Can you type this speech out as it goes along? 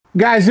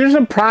Guys, there's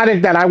a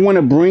product that I want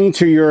to bring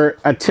to your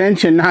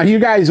attention. Now, you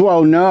guys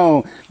well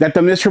know that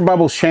the Mr.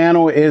 Bubbles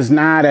channel is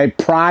not a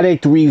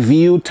product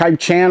review type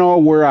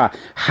channel. We're a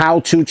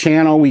how-to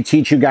channel. We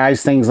teach you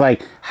guys things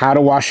like how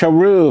to wash a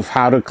roof,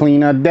 how to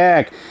clean a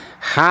deck,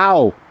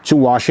 how to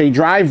wash a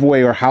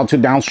driveway, or how to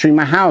downstream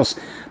a house.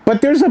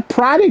 But there's a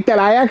product that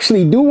I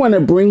actually do want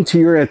to bring to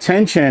your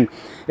attention.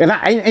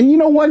 And you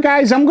know what,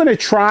 guys? I'm going to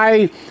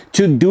try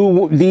to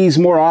do these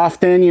more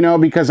often, you know,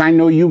 because I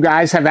know you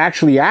guys have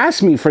actually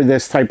asked me for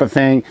this type of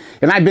thing.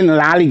 And I've been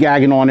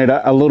lollygagging on it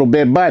a little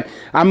bit. But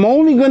I'm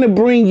only going to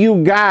bring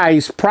you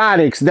guys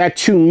products that,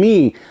 to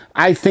me,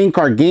 I think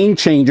are game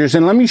changers.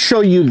 And let me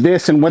show you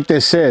this and what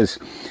this is.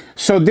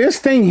 So this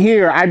thing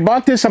here, I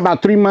bought this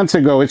about 3 months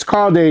ago. It's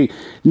called a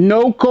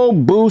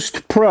NOCO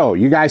Boost Pro.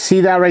 You guys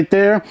see that right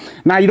there?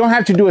 Now, you don't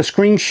have to do a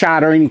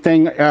screenshot or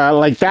anything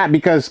like that,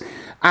 because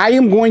I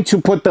am going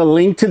to put the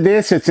link to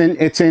this. It's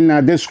in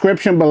the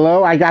description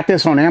below. I got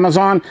this on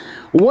Amazon.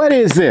 What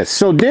is this?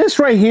 So this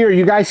right here,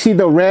 you guys see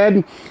the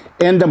red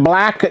and the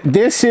black?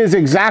 This is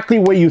exactly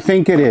what you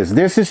think it is.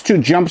 This is to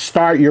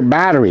jumpstart your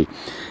battery.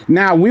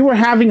 Now, we were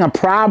having a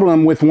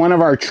problem with one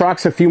of our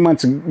trucks a few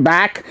months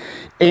back.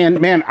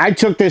 And man, I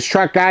took this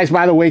truck, guys,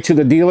 by the way, to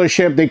the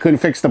dealership. They couldn't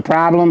fix the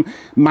problem.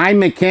 My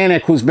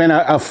mechanic, who's been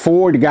a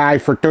Ford guy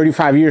for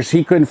 35 years,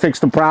 he couldn't fix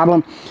the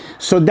problem.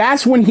 So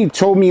that's when he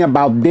told me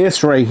about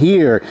this right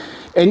here.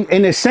 And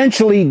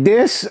essentially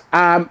this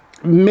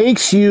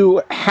makes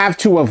you have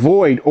to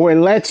avoid, or it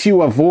lets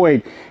you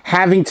avoid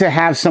having to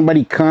have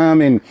somebody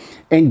come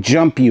and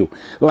jump you.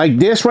 Like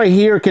this right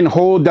here can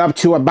hold up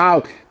to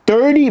about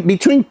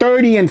between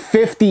 30 and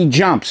 50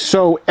 jumps.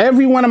 So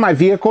every one of my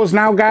vehicles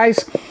now,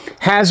 guys,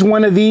 has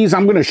one of these.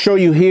 I'm going to show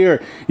you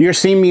here. You're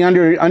seeing me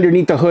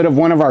underneath the hood of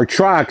one of our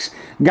trucks.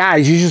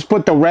 Guys, you just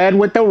put the red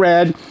with the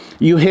red.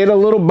 You hit a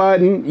little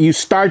button, you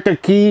start the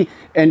key,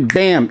 and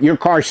bam, your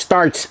car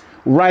starts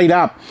right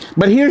up.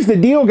 But here's the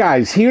deal,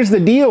 guys. Here's the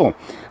deal.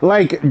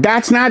 Like,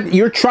 that's not,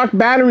 your truck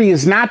battery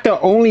is not the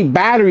only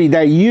battery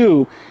that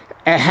you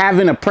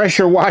having a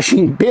pressure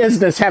washing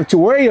business have to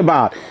worry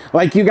about.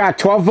 Like, you got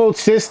 12-volt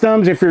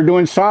systems if you're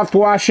doing soft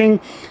washing.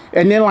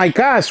 And then like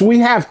us, we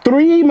have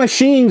 3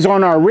 machines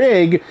on our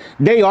rig.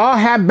 They all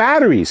have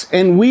batteries.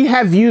 And we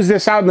have used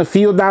this out in the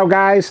field now,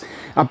 guys,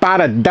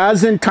 about a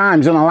dozen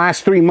times in the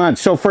last 3 months.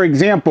 So for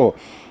example,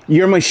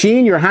 your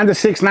machine, your Honda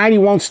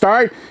 690 won't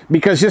start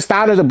because just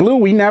out of the blue,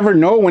 we never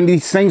know when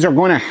these things are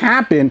going to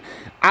happen.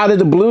 Out of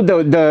the blue,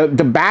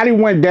 the battery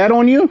went dead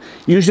on you.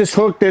 You just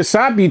hook this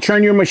up, you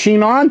turn your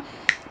machine on,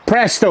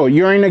 presto,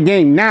 you're in the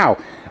game. Now,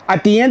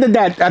 at the end of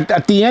that,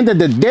 at the end of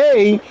the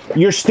day,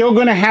 you're still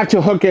going to have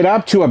to hook it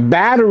up to a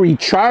battery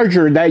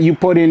charger that you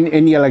put in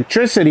the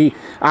electricity.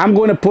 I'm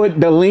going to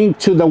put the link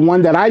to the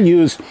one that I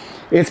use.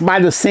 It's by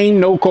the same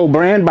NOCO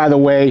brand, by the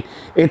way.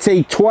 It's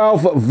a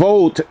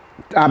 12-volt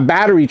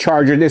battery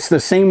charger. It's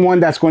the same one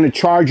that's going to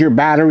charge your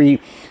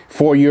battery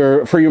for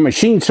your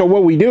machine. So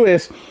what we do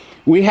is,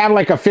 we have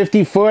like a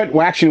 50-foot,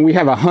 well, actually, we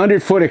have a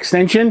 100-foot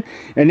extension,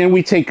 and then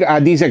we take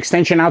these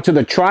extension out to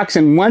the trucks,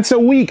 and once a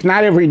week,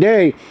 not every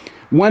day,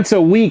 once a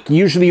week,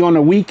 usually on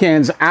the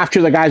weekends,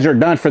 after the guys are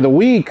done for the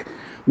week,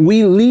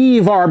 we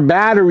leave our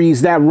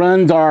batteries that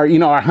runs our, you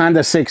know, our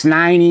Honda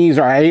 690s,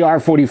 our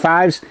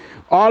AR45s,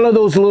 all of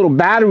those little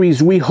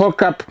batteries, we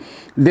hook up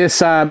this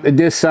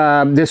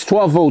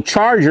 12-volt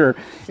charger,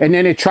 and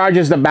then it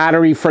charges the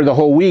battery for the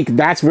whole week.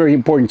 That's very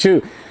important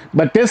too.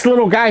 But this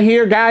little guy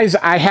here, guys,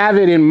 I have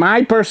it in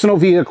my personal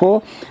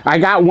vehicle. I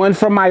got one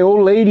from my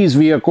old lady's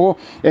vehicle,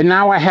 and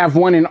now I have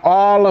one in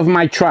all of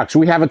my trucks.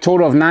 We have a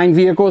total of 9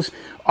 vehicles.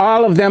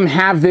 All of them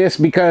have this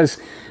because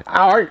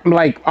our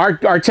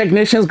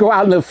technicians go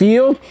out in the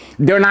field.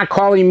 They're not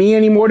calling me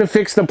anymore to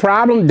fix the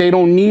problem. They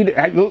don't need.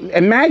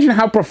 Imagine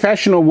how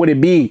professional would it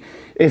be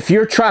if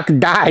your truck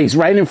dies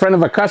right in front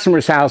of a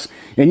customer's house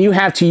and you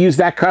have to use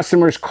that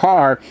customer's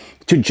car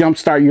to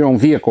jumpstart your own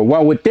vehicle.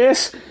 Well, with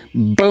this,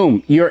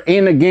 boom, you're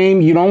in the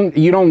game. You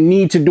don't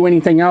need to do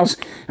anything else.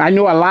 I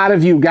know a lot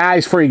of you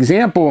guys, for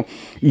example,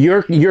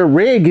 your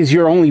rig is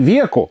your only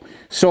vehicle.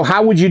 So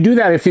how would you do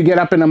that if you get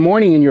up in the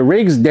morning and your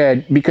rig's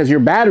dead because your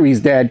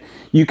battery's dead?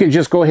 You can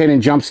just go ahead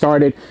and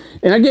jumpstart it.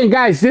 And again,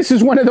 guys, this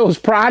is one of those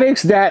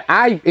products that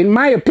in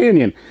my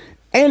opinion,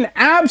 an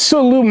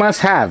absolute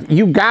must-have.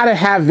 You gotta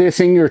have this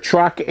in your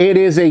truck. It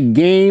is a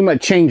game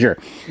changer.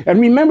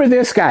 And remember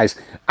this, guys,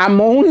 I'm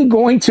only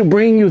going to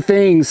bring you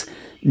things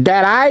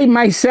that I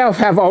myself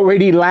have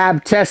already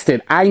lab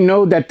tested. I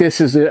know that this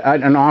is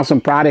an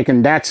awesome product,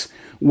 and that's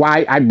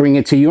why I bring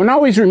it to you. And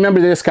always remember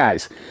this,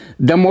 guys,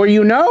 the more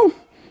you know,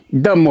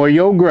 the more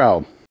you'll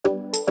grow.